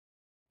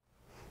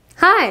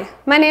Hi,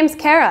 my name's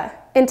Kara.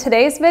 In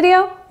today's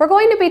video, we're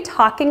going to be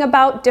talking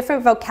about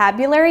different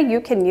vocabulary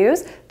you can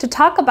use to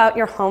talk about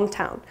your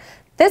hometown.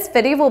 This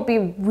video will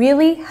be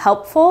really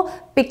helpful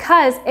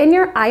because in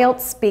your IELTS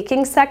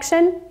speaking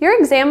section, your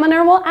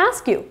examiner will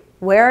ask you,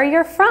 where are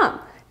you from?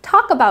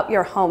 Talk about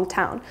your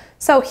hometown.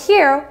 So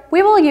here,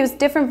 we will use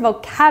different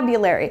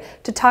vocabulary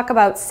to talk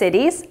about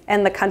cities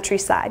and the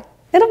countryside.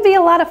 It'll be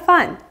a lot of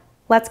fun.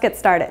 Let's get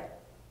started.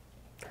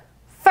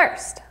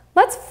 First,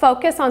 let's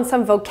focus on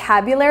some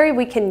vocabulary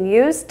we can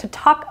use to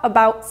talk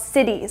about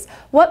cities.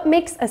 What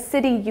makes a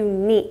city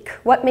unique?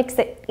 What makes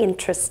it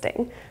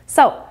interesting?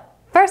 So,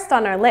 first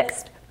on our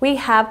list, we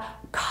have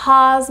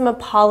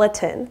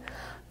cosmopolitan.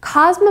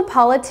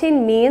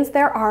 Cosmopolitan means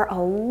there are a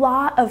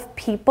lot of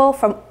people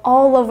from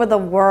all over the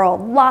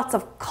world, lots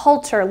of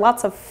culture,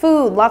 lots of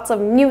food, lots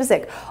of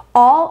music,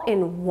 all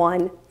in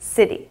one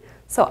city.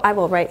 So I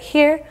will write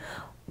here,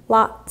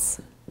 lots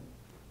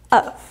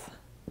of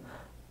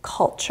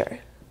culture.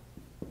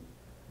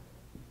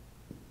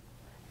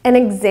 An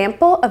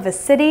example of a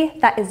city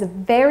that is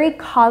very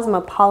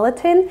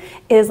cosmopolitan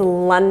is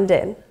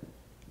London.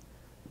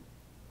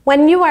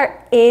 When you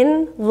are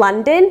in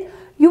London,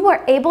 you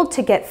are able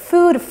to get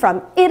food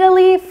from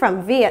Italy,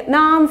 from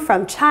Vietnam,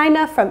 from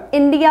China, from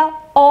India,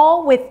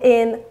 all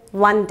within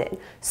London.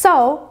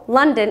 So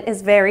London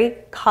is very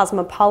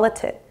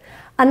cosmopolitan.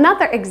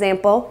 Another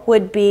example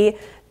would be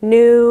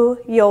New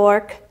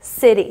York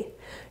City.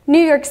 New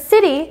York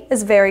City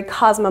is very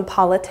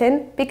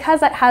cosmopolitan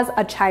because it has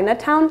a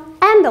Chinatown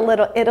and a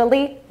Little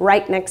Italy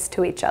right next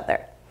to each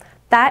other.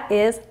 That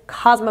is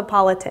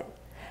cosmopolitan.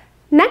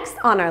 Next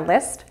on our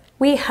list,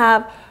 we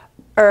have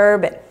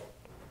urban.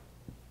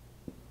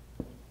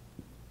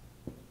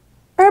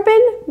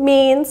 Urban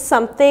means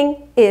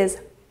something is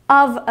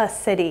of a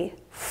city,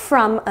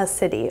 from a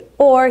city,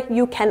 or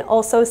you can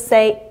also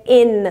say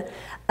in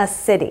a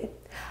city.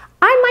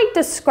 I might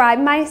describe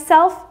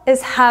myself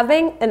as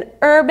having an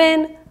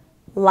urban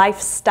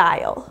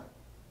lifestyle.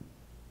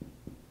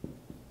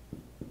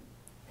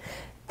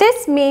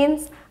 This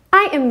means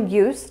I am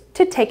used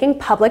to taking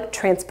public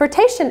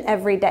transportation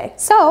every day,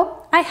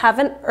 so I have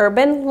an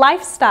urban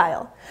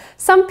lifestyle.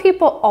 Some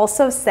people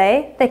also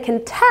say they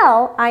can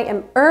tell I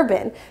am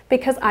urban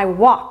because I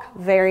walk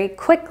very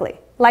quickly,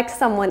 like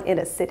someone in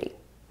a city.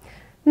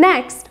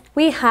 Next,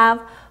 we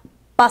have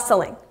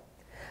bustling.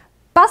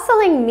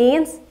 Bustling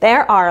means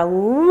there are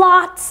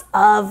lots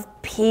of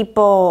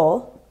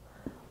people.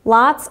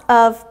 Lots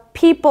of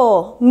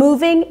people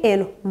moving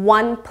in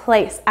one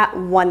place at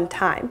one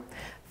time.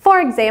 For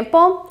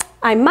example,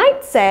 I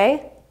might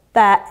say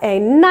that a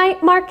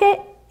night market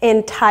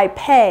in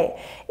Taipei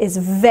is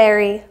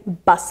very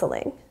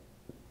bustling.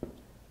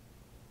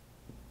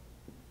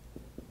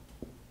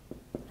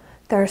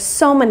 There are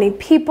so many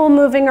people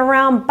moving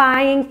around,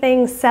 buying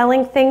things,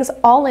 selling things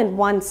all in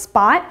one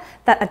spot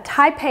that a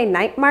Taipei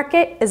night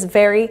market is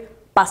very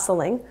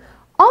bustling.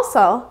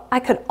 Also, I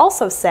could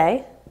also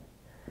say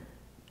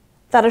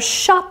that a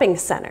shopping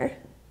center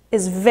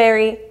is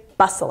very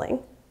bustling.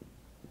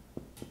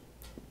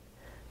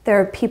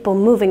 There are people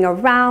moving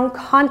around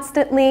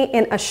constantly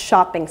in a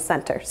shopping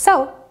center.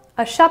 So,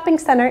 a shopping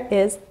center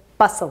is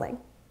bustling.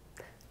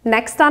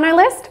 Next on our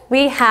list,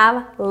 we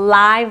have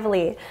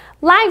lively.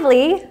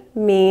 Lively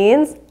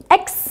means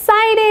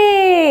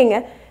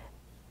exciting.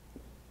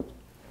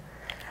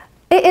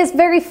 It is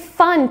very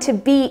fun to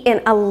be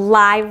in a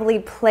lively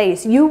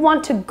place. You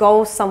want to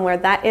go somewhere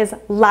that is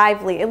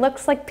lively. It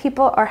looks like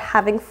people are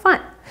having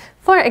fun.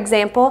 For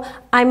example,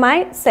 I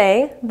might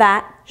say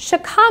that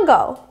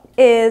Chicago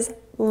is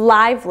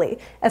lively,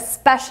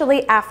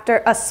 especially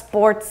after a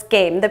sports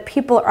game. The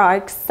people are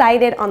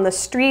excited on the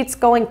streets,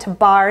 going to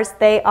bars.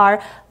 They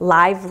are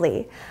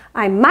lively.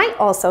 I might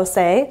also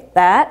say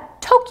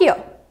that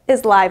Tokyo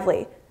is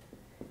lively.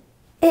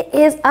 It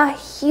is a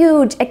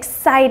huge,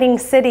 exciting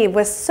city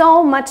with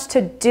so much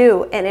to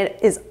do, and it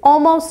is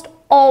almost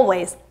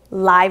always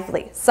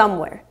lively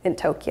somewhere in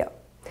Tokyo.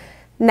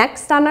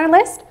 Next on our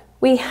list,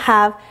 we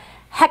have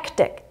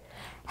hectic.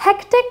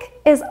 Hectic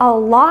is a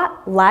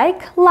lot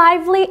like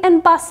lively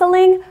and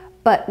bustling,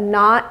 but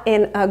not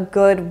in a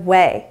good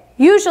way.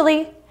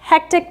 Usually,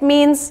 hectic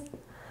means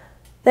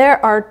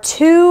there are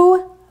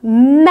too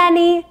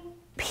many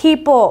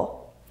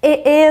people.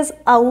 It is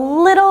a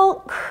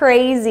little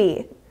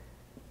crazy.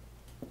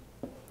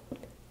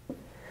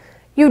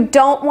 You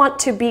don't want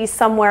to be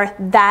somewhere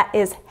that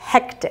is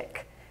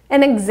hectic.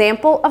 An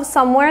example of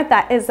somewhere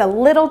that is a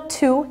little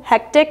too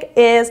hectic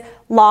is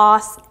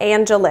Los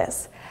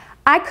Angeles.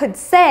 I could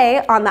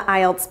say on the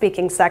IELTS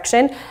speaking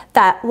section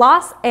that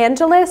Los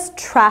Angeles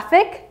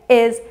traffic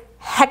is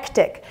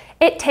hectic.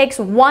 It takes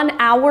 1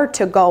 hour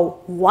to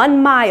go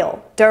 1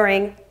 mile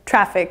during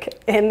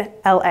traffic in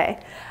LA.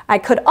 I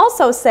could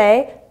also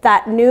say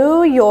that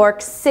New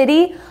York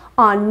City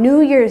on New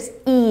Year's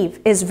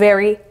Eve is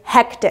very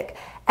hectic.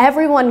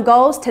 Everyone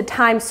goes to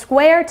Times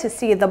Square to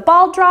see the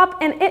ball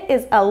drop, and it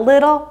is a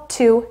little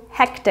too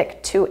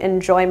hectic to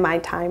enjoy my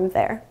time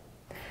there.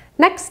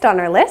 Next on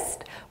our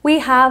list, we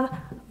have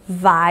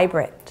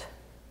vibrant.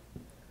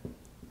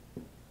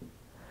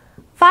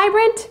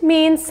 Vibrant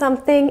means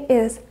something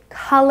is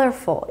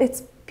colorful.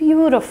 It's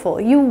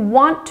beautiful. You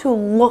want to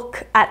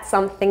look at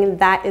something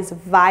that is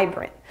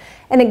vibrant.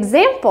 An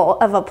example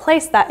of a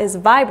place that is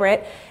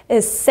vibrant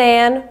is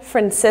San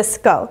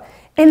Francisco.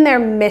 In their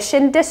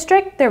Mission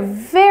District, they're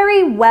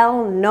very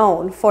well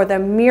known for their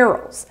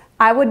murals.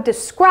 I would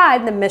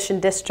describe the Mission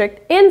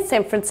District in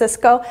San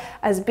Francisco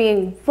as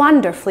being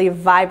wonderfully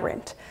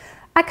vibrant.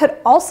 I could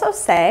also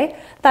say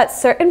that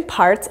certain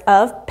parts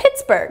of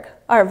Pittsburgh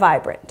are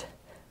vibrant.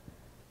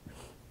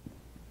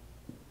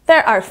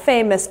 There are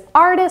famous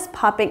artists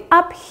popping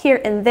up here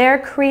and there,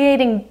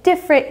 creating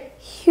different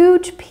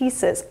huge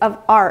pieces of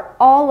art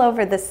all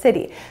over the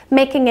city,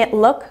 making it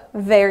look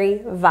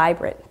very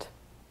vibrant.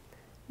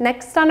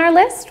 Next on our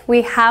list,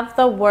 we have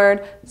the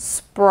word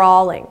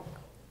sprawling.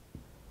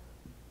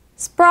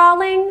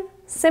 Sprawling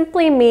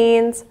simply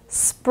means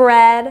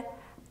spread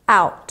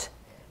out.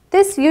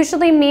 This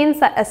usually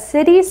means that a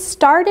city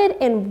started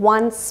in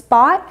one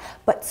spot,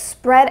 but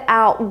spread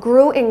out,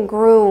 grew and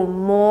grew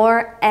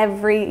more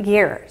every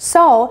year.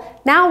 So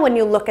now when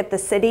you look at the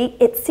city,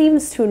 it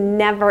seems to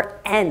never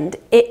end.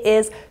 It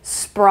is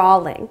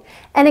sprawling.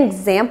 An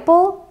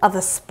example of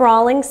a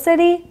sprawling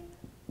city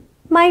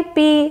might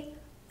be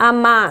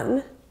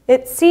Amman.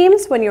 It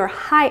seems when you're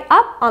high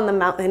up on the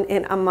mountain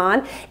in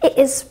Amman, it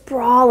is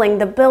sprawling.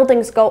 The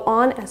buildings go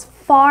on as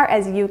far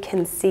as you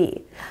can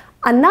see.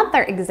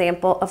 Another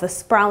example of a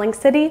sprawling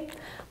city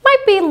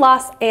might be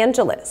Los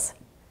Angeles.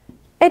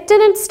 It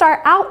didn't start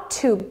out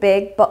too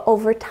big, but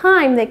over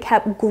time they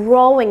kept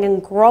growing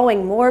and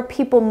growing. More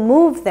people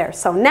moved there.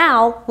 So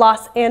now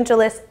Los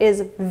Angeles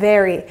is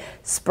very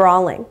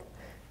sprawling.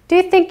 Do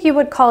you think you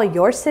would call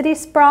your city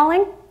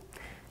sprawling?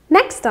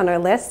 Next on our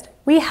list,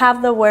 we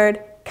have the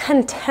word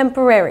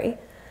contemporary.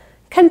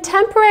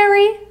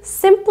 Contemporary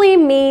simply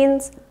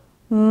means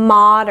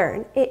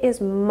modern. It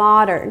is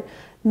modern.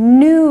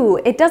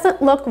 New. It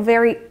doesn't look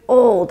very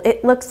old.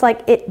 It looks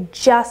like it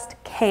just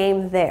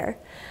came there.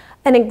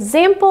 An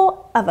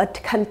example of a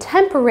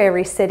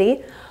contemporary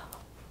city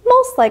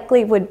most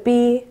likely would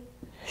be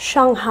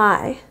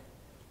Shanghai.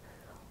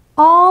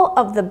 All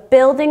of the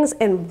buildings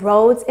and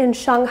roads in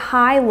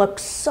Shanghai look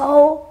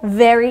so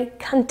very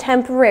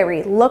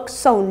contemporary, look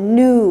so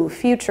new,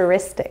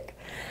 futuristic.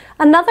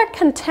 Another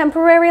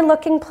contemporary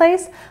looking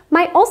place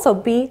might also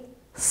be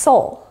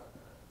Seoul.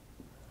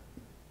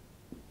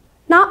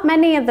 Not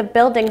many of the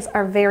buildings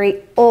are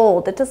very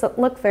old. It doesn't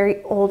look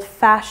very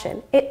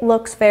old-fashioned. It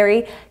looks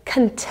very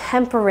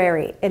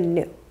contemporary and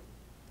new.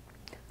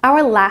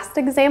 Our last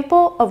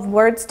example of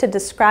words to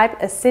describe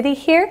a city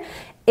here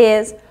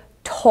is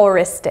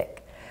touristic.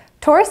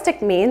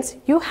 Touristic means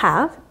you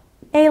have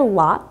a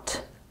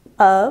lot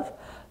of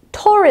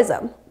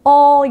tourism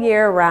all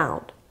year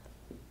round.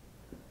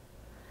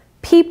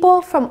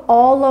 People from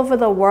all over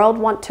the world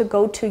want to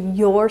go to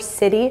your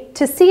city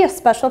to see a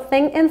special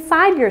thing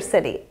inside your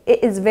city.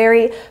 It is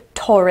very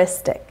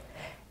touristic.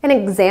 An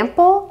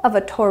example of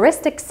a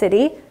touristic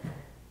city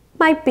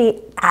might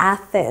be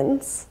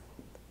Athens.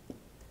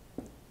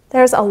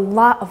 There's a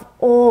lot of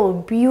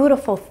old,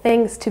 beautiful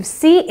things to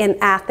see in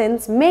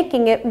Athens,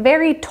 making it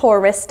very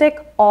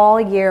touristic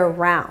all year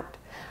round.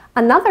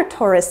 Another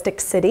touristic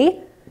city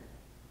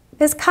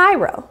is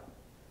Cairo.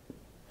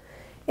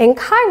 In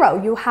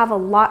Cairo, you have a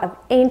lot of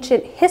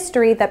ancient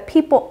history that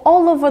people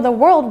all over the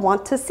world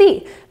want to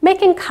see,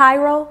 making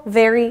Cairo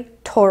very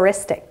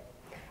touristic.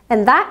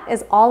 And that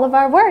is all of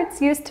our words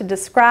used to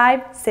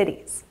describe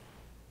cities.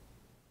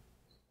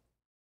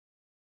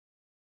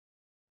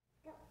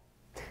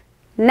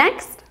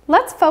 Next,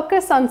 let's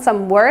focus on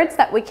some words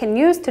that we can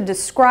use to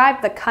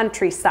describe the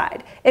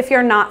countryside if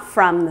you're not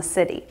from the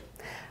city.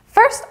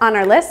 First on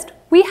our list,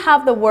 we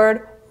have the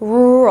word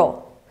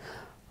rural.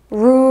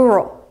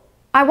 Rural.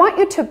 I want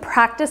you to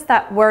practice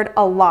that word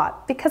a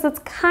lot because it's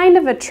kind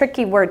of a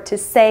tricky word to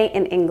say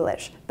in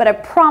English, but I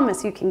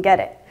promise you can get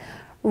it.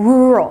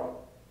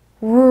 Rural,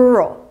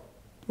 rural.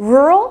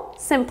 Rural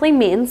simply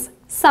means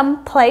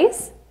some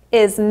place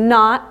is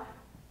not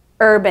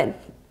urban.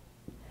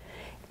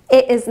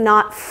 It is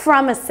not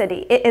from a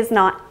city. It is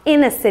not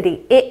in a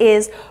city. It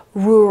is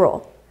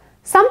rural.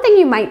 Something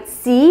you might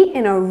see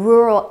in a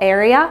rural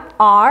area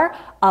are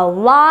a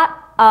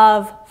lot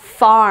of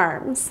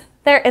farms.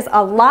 There is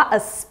a lot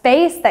of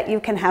space that you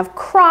can have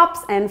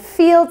crops and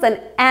fields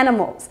and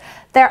animals.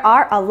 There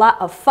are a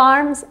lot of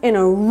farms in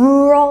a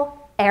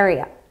rural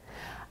area.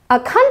 A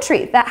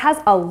country that has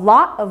a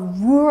lot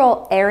of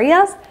rural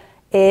areas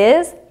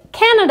is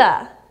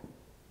Canada.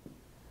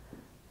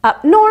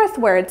 Up north,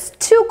 where it's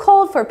too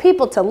cold for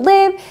people to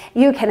live,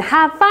 you can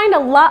find a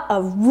lot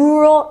of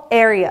rural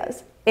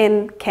areas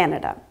in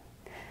Canada.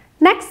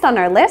 Next on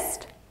our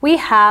list, we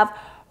have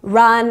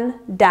run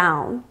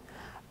down.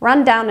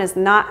 Run down is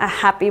not a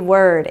happy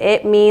word.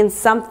 It means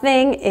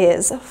something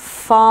is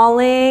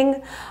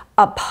falling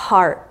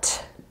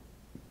apart.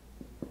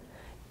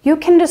 You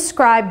can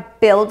describe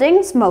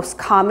buildings most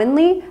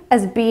commonly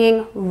as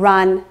being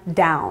run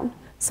down.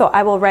 So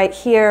I will write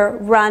here,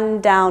 run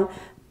down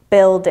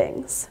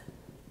buildings.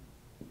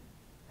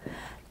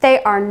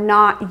 They are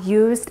not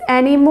used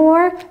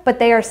anymore, but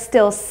they are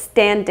still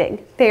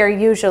standing. They are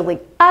usually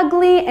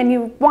ugly and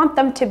you want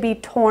them to be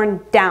torn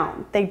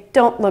down. They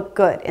don't look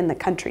good in the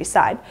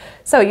countryside.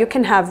 So you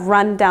can have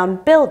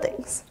run-down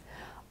buildings.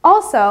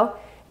 Also,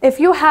 if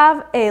you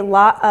have a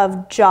lot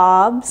of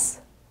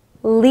jobs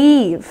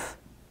leave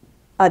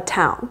a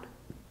town,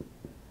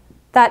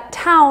 that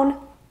town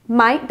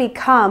might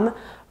become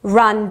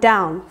run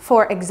down.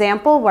 For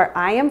example, where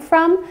I am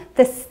from,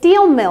 the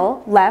steel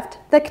mill left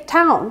the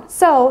town.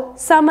 So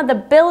some of the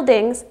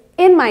buildings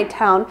in my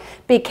town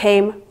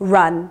became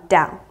run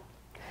down.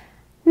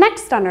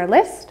 Next on our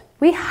list,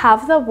 we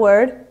have the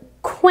word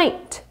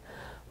quaint.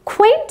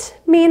 Quaint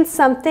means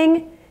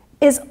something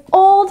is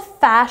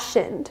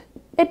old-fashioned.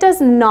 It does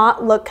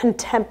not look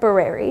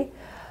contemporary,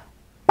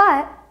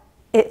 but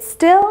it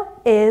still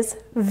is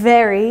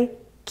very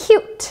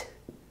cute.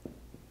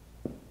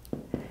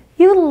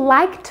 You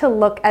like to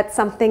look at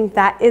something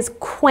that is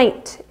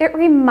quaint. It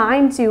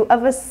reminds you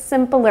of a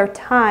simpler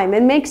time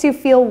and makes you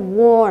feel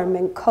warm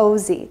and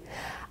cozy.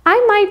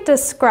 I might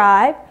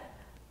describe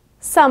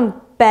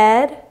some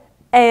bed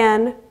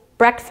and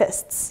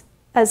breakfasts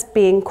as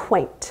being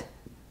quaint.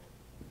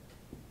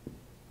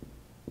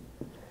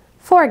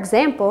 For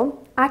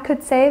example, I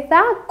could say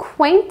that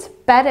quaint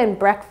bed and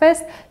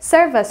breakfast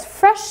serve us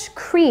fresh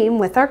cream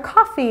with our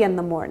coffee in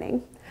the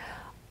morning.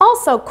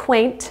 Also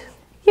quaint,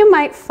 you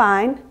might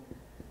find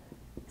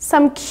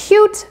some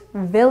cute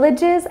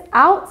villages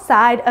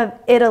outside of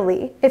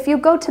Italy. If you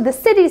go to the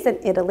cities in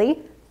Italy,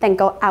 then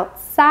go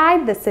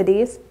outside the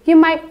cities, you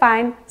might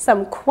find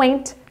some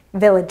quaint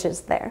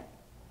villages there.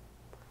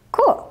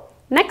 Cool.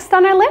 Next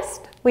on our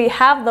list, we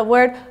have the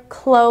word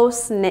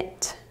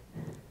close-knit.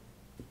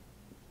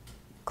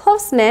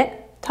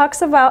 Close-knit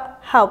talks about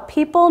how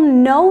people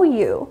know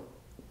you.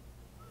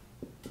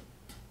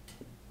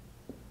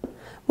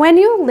 When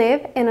you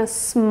live in a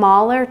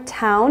smaller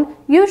town,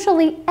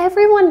 usually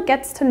everyone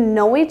gets to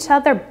know each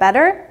other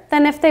better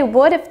than if they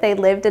would if they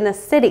lived in a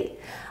city.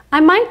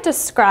 I might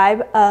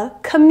describe a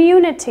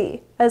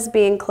community as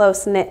being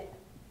close-knit.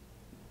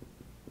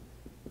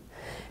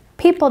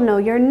 People know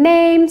your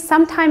name,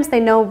 sometimes they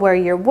know where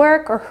you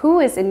work or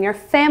who is in your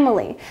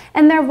family,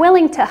 and they're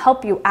willing to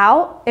help you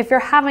out if you're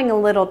having a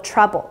little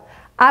trouble.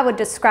 I would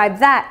describe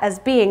that as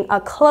being a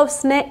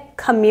close-knit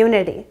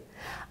community.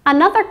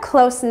 Another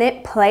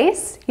close-knit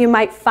place you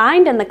might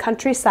find in the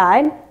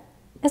countryside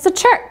is a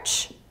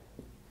church.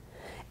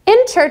 In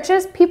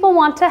churches, people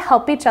want to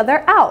help each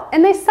other out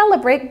and they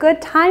celebrate good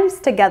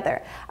times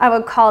together. I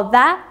would call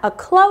that a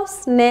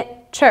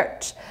close-knit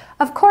church.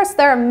 Of course,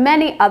 there are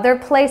many other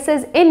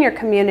places in your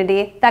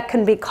community that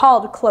can be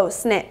called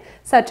close-knit,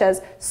 such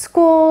as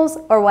schools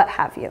or what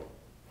have you.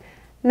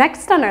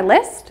 Next on our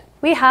list,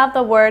 we have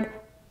the word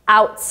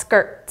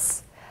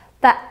outskirts.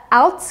 The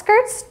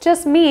outskirts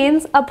just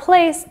means a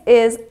place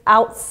is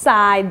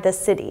outside the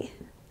city.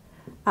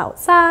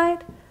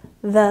 Outside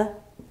the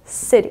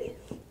city.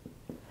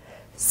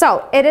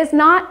 So it is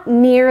not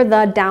near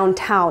the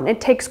downtown. It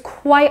takes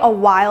quite a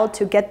while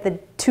to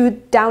get to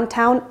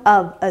downtown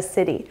of a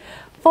city.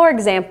 For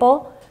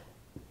example,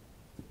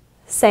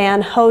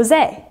 San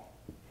Jose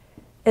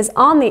is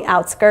on the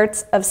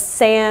outskirts of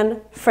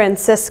San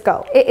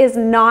Francisco. It is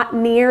not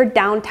near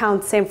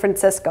downtown San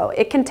Francisco.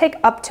 It can take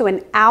up to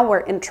an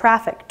hour in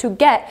traffic to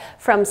get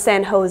from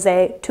San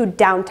Jose to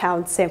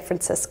downtown San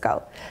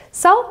Francisco.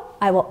 So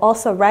I will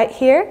also write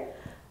here,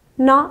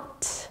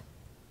 not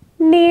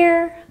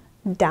near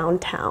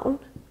downtown.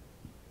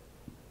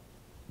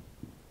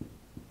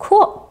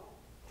 Cool.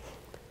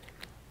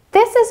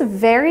 This is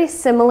very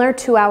similar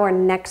to our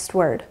next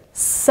word,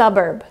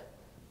 suburb.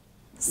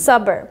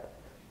 Suburb.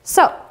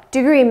 So,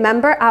 do you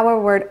remember our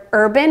word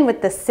urban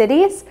with the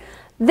cities?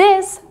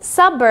 This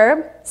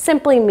suburb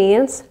simply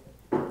means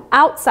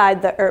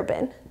outside the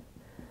urban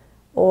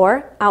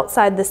or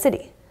outside the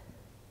city.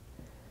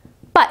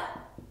 But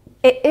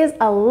it is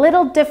a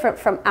little different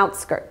from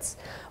outskirts.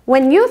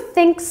 When you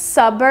think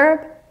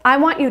suburb, I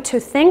want you to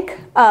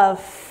think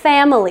of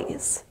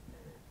families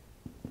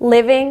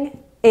living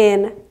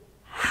in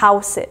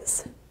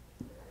houses.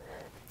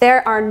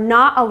 There are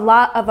not a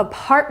lot of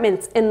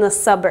apartments in the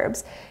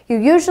suburbs. You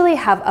usually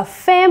have a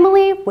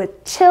family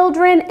with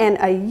children and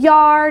a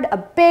yard, a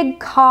big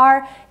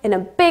car, and a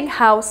big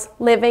house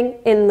living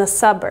in the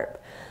suburb.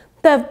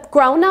 The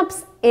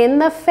grown-ups in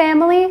the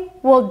family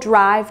will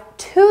drive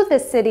to the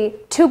city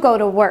to go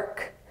to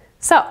work.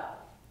 So,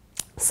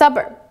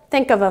 suburb.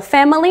 Think of a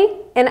family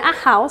in a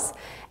house,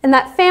 and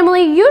that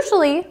family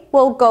usually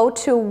will go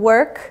to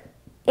work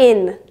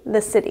in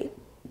the city.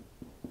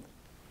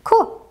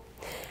 Cool.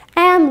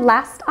 And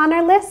last on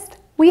our list,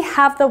 we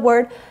have the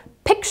word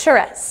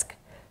picturesque.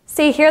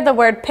 See here the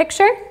word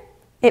picture?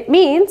 It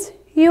means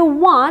you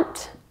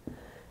want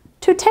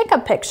to take a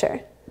picture.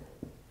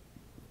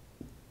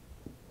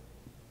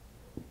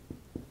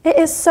 It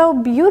is so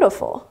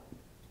beautiful.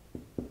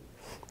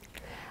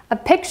 A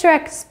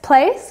picturesque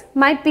place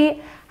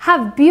might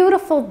have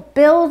beautiful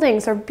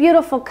buildings or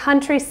beautiful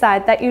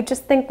countryside that you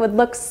just think would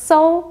look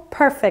so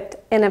perfect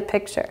in a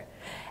picture.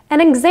 An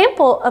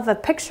example of a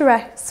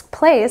picturesque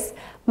place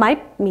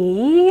might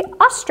be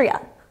Austria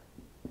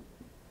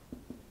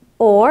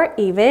or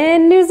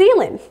even New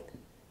Zealand.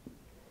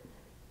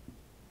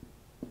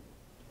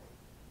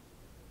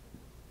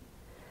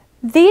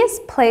 These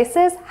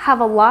places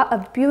have a lot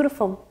of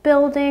beautiful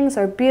buildings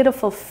or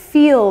beautiful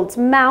fields,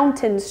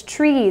 mountains,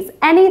 trees,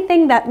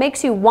 anything that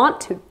makes you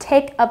want to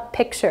take a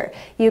picture.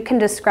 You can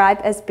describe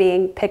as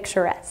being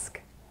picturesque.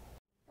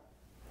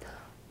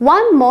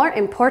 One more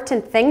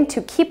important thing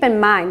to keep in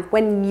mind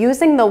when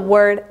using the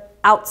word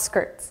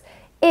outskirts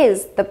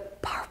is the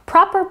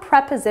proper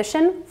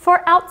preposition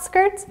for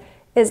outskirts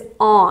is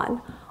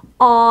on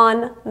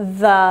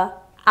the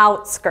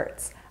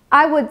outskirts.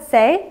 I would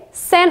say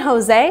San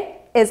Jose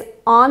is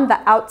on the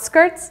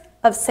outskirts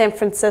of San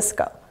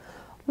Francisco.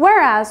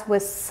 Whereas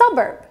with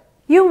suburb,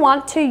 you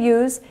want to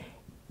use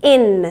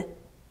in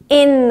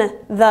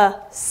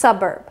the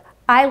suburb.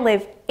 I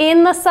live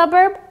in the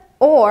suburb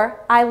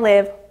or I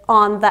live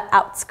on the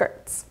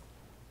outskirts.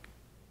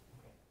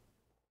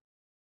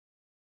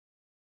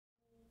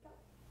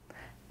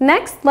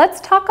 Next,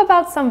 let's talk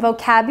about some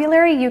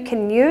vocabulary you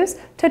can use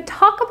to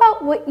talk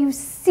about what you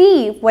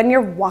see when you're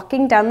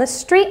walking down the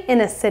street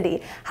in a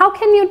city. How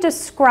can you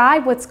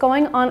describe what's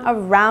going on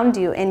around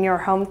you in your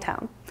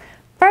hometown?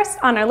 First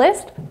on our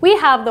list, we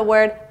have the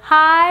word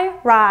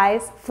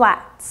high-rise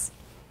flats.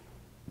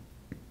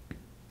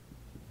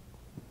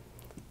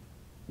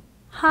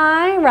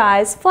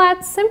 High-rise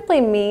flats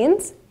simply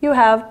means you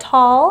have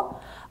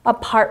tall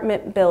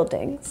apartment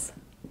buildings.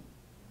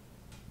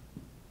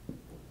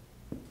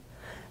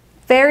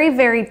 Very,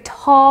 very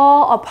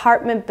tall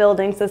apartment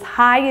buildings as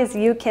high as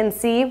you can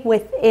see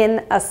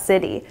within a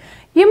city.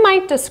 You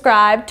might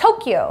describe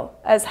Tokyo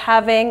as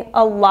having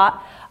a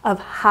lot of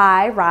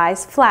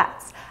high-rise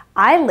flats.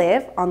 I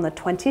live on the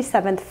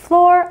 27th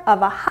floor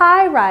of a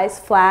high-rise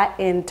flat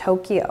in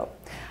Tokyo.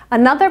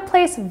 Another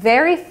place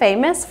very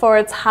famous for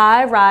its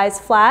high-rise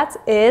flats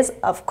is,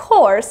 of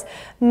course,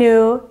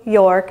 New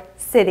York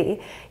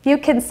City. You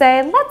can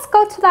say, let's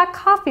go to that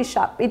coffee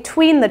shop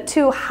between the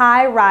two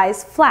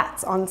high-rise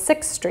flats on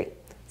 6th Street.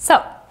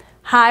 So,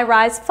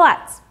 high-rise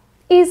flats.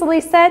 Easily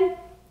said,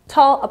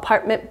 tall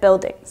apartment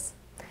buildings.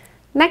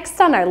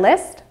 Next on our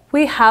list,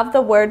 we have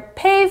the word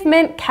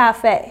pavement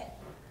cafe.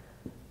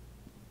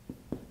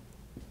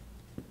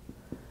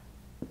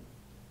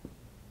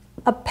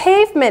 A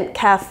pavement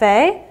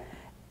cafe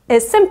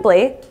is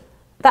simply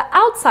the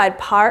outside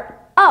part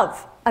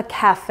of a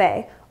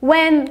cafe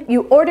when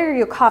you order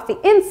your coffee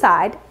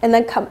inside and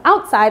then come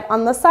outside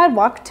on the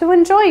sidewalk to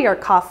enjoy your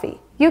coffee.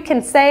 You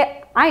can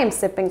say, I am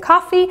sipping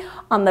coffee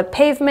on the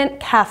pavement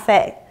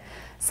cafe.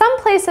 Some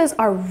places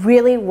are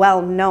really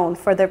well known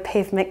for their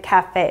pavement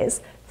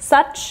cafes,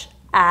 such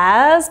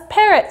as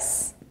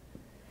Paris.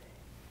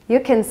 You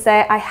can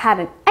say, I had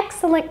an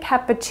excellent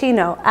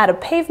cappuccino at a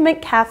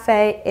pavement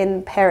cafe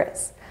in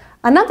Paris.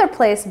 Another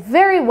place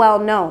very well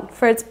known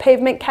for its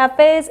pavement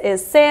cafes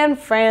is San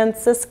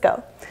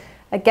Francisco.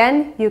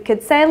 Again, you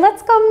could say,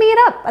 let's go meet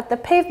up at the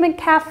pavement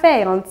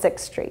cafe on 6th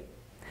Street.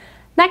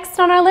 Next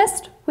on our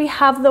list, we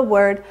have the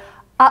word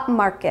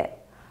upmarket.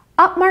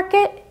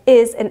 Upmarket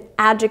is an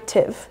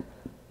adjective.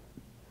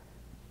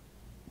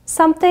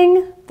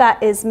 Something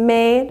that is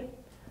made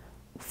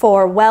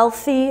for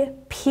wealthy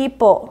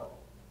people.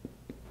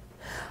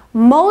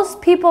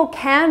 Most people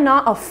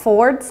cannot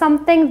afford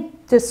something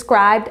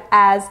described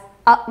as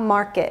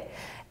upmarket.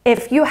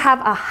 If you have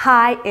a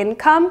high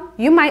income,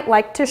 you might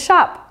like to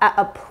shop at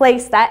a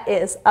place that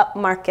is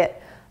upmarket.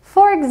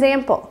 For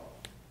example,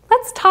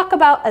 let's talk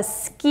about a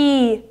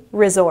ski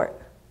resort.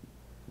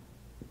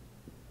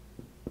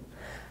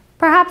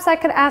 Perhaps I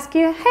could ask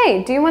you,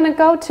 hey, do you want to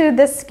go to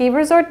this ski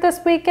resort this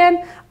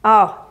weekend?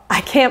 Oh,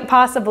 I can't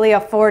possibly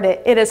afford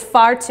it. It is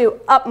far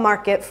too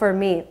upmarket for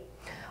me.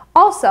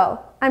 Also,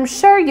 I'm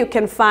sure you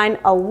can find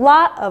a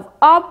lot of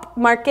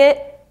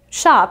upmarket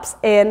shops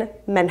in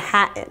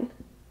Manhattan.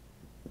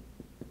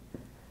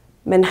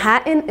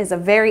 Manhattan is a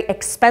very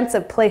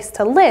expensive place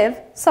to live,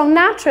 so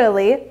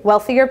naturally,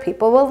 wealthier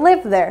people will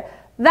live there.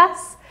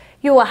 Thus,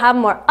 you will have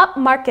more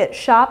upmarket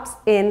shops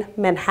in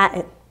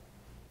Manhattan.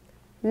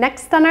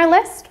 Next on our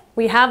list,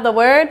 we have the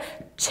word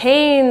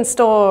chain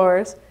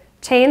stores.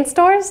 Chain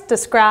stores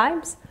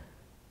describes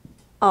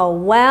a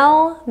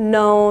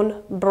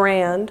well-known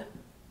brand.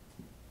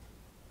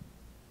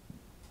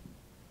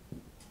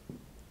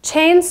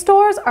 Chain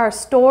stores are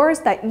stores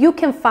that you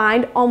can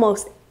find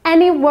almost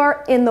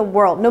anywhere in the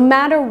world, no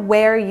matter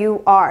where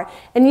you are,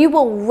 and you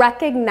will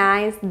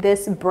recognize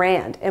this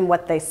brand and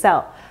what they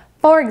sell.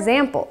 For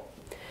example,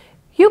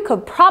 you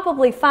could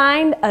probably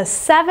find a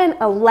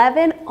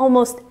 7-Eleven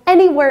almost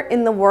anywhere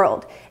in the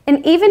world.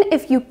 And even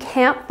if you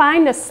can't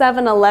find a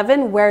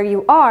 7-Eleven where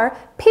you are,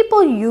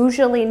 people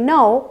usually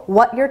know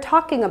what you're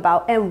talking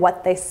about and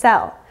what they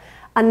sell.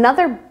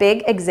 Another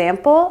big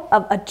example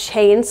of a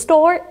chain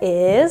store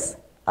is,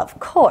 of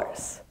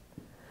course,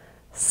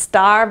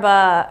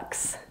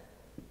 Starbucks.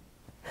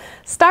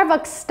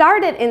 Starbucks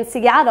started in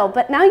Seattle,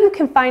 but now you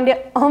can find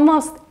it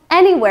almost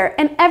anywhere,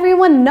 and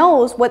everyone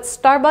knows what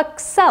Starbucks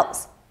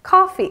sells.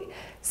 Coffee.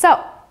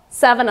 So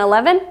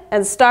 7-Eleven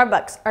and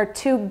Starbucks are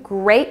two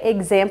great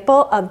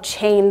examples of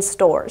chain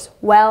stores,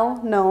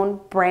 well-known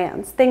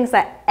brands, things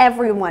that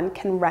everyone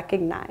can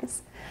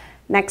recognize.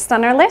 Next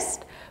on our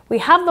list, we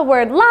have the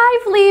word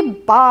lively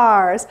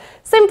bars.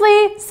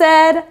 Simply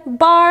said,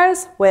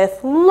 bars with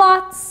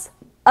lots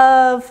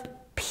of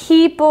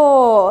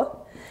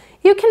people.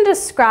 You can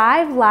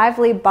describe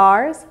lively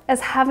bars as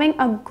having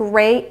a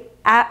great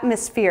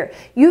atmosphere.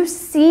 You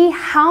see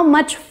how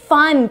much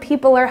fun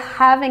people are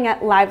having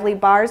at lively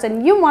bars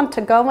and you want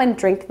to go and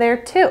drink there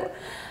too.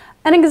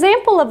 An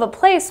example of a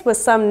place with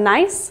some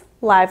nice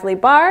lively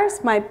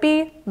bars might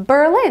be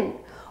Berlin,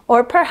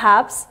 or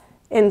perhaps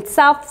in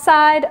south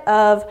side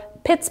of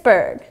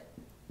Pittsburgh.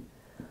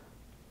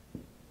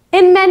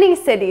 In many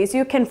cities,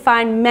 you can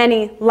find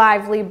many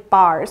lively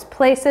bars,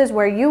 places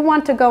where you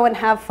want to go and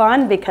have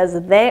fun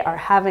because they are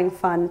having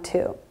fun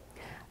too.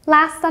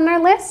 Last on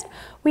our list,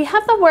 we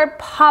have the word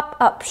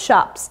pop-up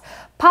shops.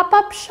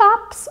 Pop-up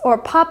shops or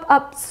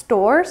pop-up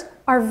stores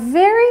are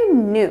very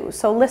new,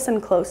 so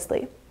listen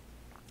closely.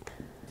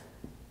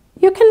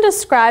 You can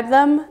describe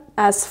them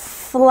as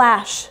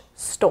flash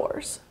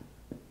stores.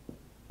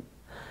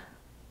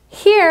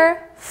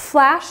 Here,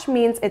 flash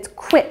means it's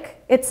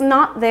quick. It's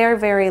not there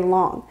very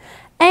long.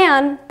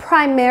 And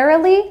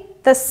primarily,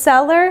 the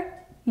seller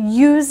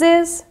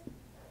uses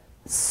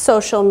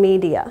social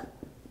media.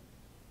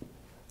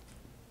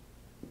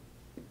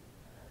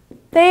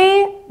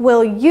 They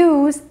will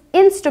use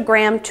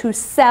Instagram to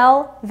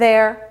sell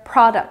their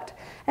product.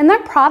 And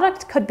their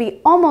product could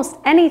be almost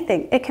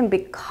anything. It can be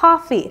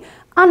coffee,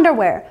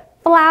 underwear,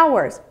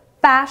 flowers,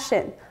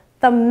 fashion.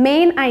 The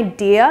main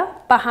idea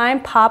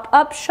behind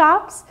pop-up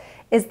shops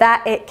is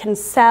that it can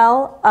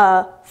sell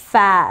a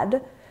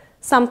fad,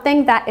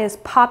 something that is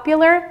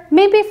popular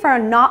maybe for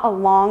not a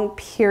long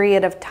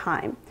period of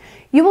time.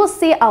 You will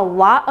see a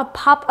lot of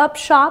pop-up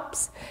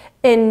shops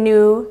in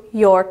New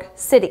York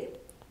City.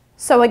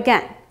 So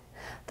again,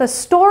 the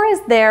store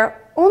is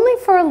there only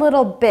for a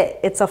little bit.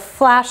 It's a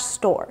flash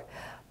store,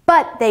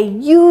 but they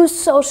use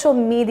social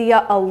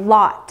media a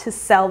lot to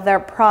sell their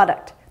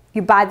product.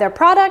 You buy their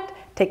product,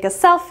 take a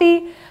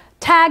selfie,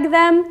 tag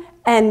them,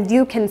 and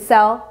you can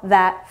sell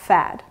that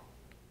fad.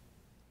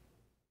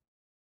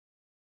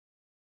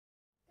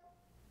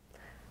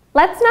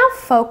 Let's now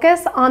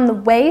focus on the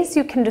ways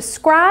you can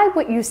describe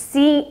what you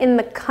see in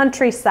the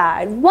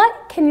countryside.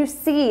 What can you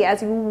see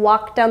as you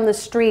walk down the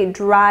street,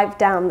 drive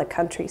down the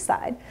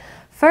countryside?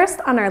 First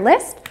on our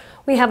list,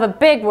 we have a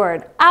big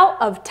word,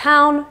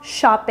 out-of-town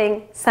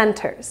shopping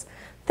centers.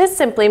 This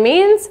simply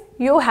means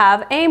you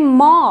have a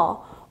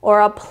mall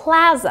or a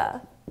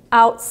plaza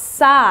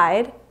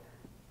outside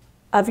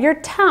of your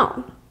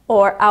town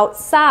or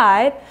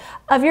outside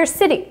of your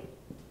city.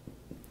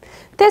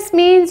 This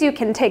means you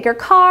can take your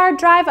car,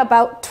 drive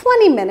about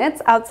 20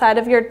 minutes outside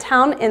of your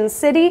town and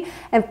city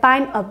and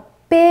find a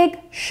big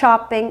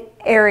shopping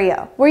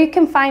area where you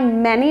can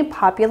find many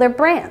popular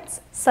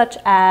brands such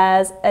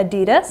as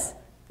Adidas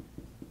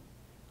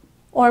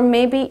or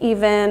maybe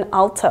even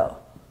Alto.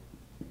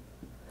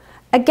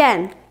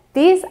 Again,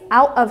 these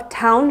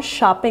out-of-town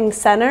shopping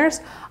centers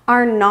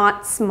are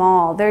not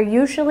small. They're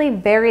usually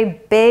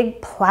very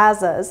big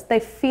plazas. They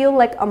feel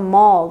like a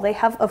mall. They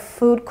have a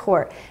food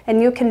court,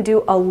 and you can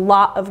do a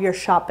lot of your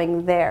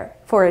shopping there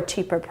for a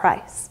cheaper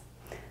price.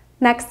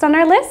 Next on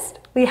our list,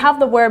 we have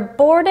the word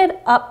boarded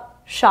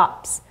up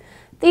shops.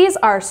 These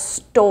are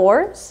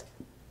stores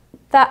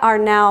that are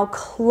now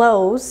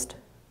closed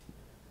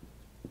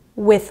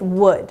with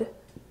wood.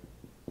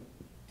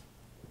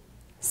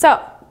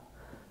 So,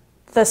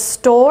 the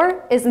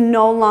store is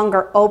no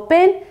longer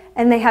open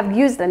and they have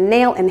used a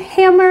nail and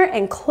hammer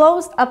and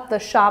closed up the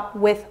shop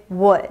with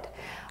wood.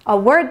 A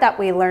word that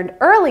we learned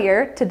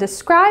earlier to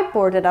describe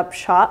boarded up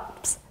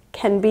shops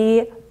can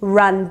be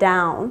run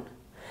down.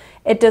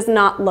 It does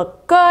not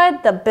look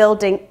good, the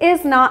building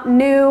is not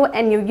new,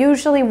 and you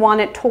usually want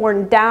it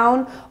torn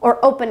down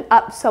or opened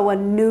up so a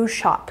new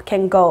shop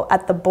can go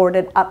at the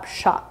boarded up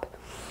shop.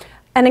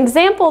 An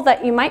example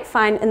that you might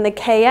find in the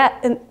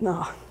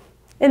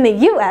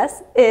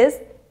US is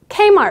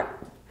Kmart.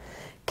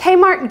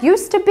 Kmart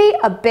used to be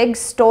a big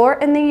store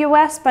in the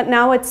US, but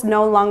now it's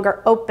no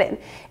longer open.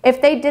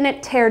 If they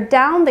didn't tear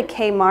down the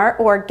Kmart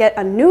or get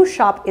a new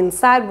shop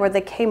inside where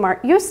the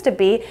Kmart used to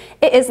be,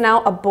 it is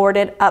now a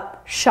boarded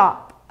up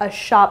shop, a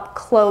shop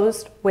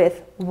closed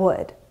with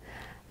wood.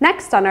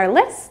 Next on our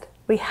list,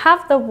 we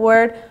have the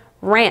word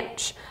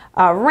ranch.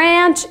 A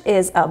ranch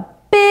is a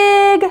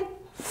big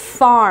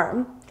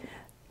farm.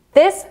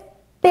 This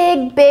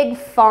big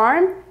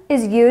farm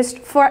is used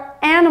for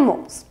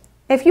animals.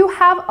 If you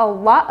have a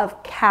lot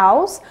of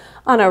cows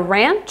on a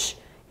ranch,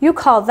 you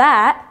call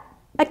that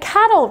a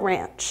cattle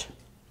ranch.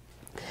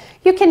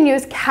 You can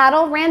use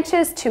cattle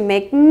ranches to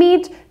make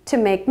meat, to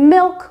make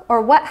milk,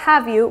 or what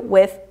have you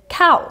with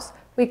cows.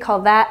 We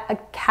call that a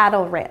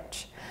cattle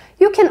ranch.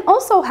 You can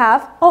also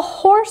have a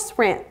horse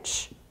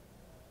ranch.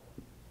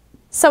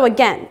 So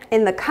again,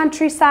 in the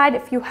countryside,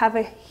 if you have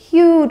a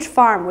huge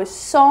farm with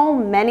so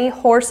many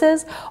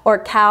horses or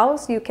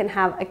cows, you can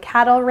have a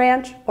cattle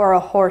ranch or a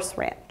horse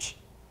ranch.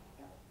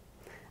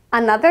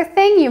 Another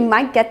thing you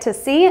might get to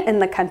see in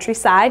the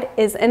countryside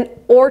is an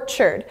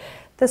orchard.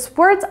 This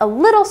word's a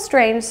little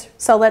strange,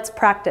 so let's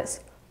practice.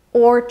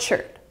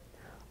 Orchard,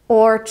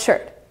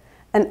 orchard.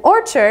 An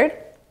orchard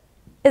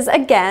is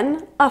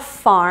again a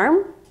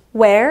farm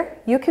where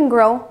you can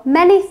grow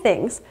many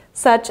things,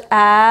 such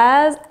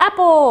as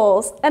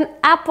apples, an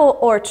apple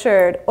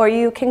orchard, or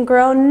you can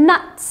grow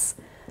nuts,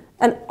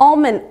 an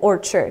almond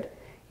orchard.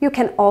 You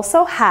can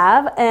also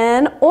have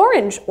an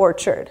orange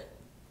orchard,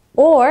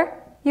 or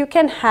you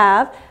can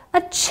have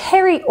a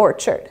cherry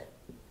orchard.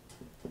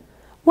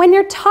 When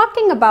you're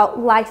talking about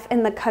life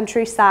in the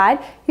countryside,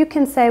 you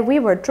can say, we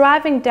were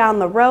driving down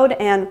the road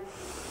and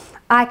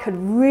I could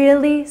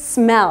really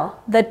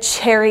smell the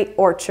cherry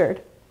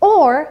orchard.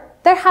 Or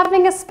they're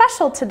having a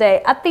special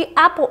today at the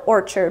apple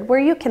orchard where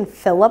you can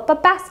fill up a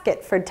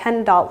basket for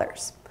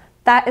 $10.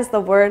 That is the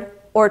word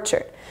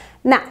orchard.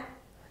 Now,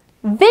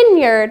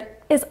 vineyard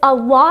is a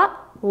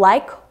lot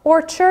like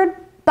orchard,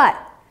 but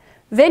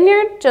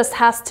vineyard just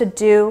has to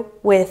do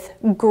with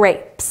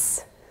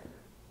grapes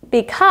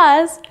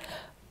because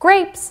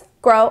grapes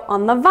grow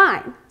on the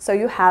vine. So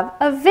you have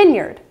a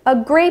vineyard, a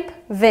grape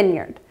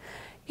vineyard.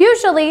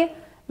 Usually,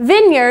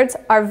 vineyards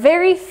are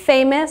very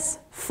famous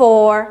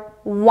for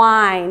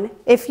wine.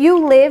 If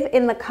you live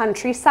in the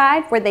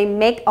countryside where they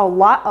make a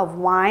lot of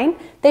wine,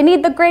 they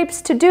need the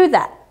grapes to do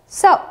that.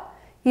 So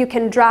you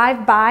can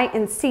drive by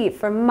and see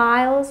for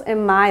miles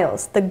and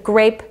miles the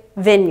grape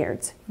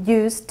vineyards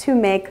used to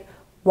make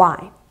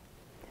wine.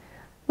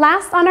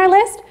 Last on our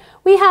list,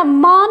 we have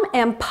mom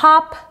and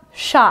pop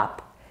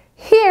shop.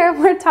 Here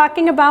we're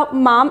talking about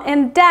mom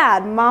and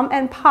dad, mom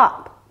and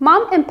pop.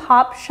 Mom and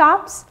pop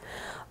shops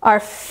are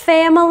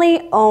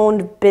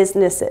family-owned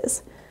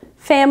businesses,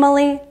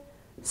 family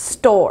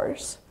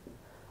stores,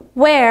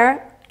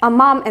 where a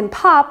mom and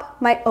pop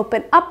might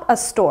open up a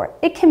store.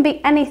 It can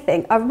be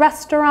anything, a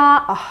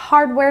restaurant, a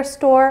hardware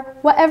store,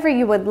 whatever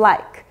you would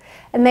like.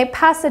 And they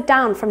pass it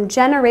down from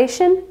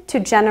generation to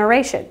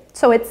generation,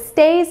 so it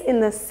stays in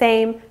the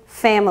same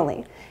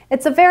family.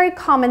 It's a very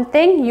common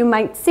thing you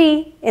might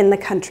see in the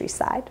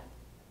countryside.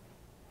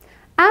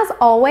 As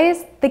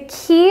always, the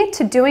key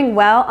to doing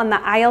well on the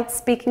IELTS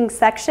speaking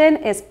section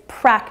is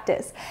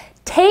practice.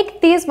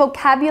 Take these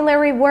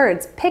vocabulary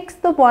words,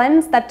 pick the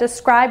ones that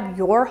describe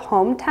your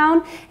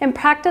hometown, and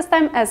practice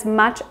them as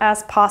much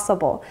as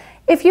possible.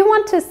 If you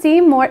want to see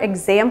more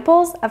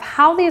examples of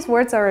how these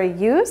words are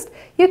used,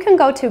 you can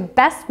go to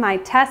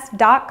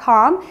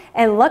bestmytest.com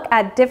and look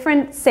at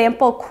different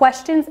sample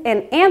questions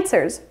and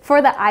answers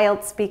for the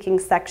IELTS speaking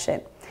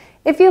section.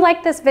 If you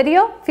like this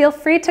video, feel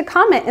free to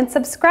comment and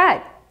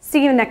subscribe.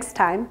 See you next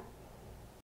time.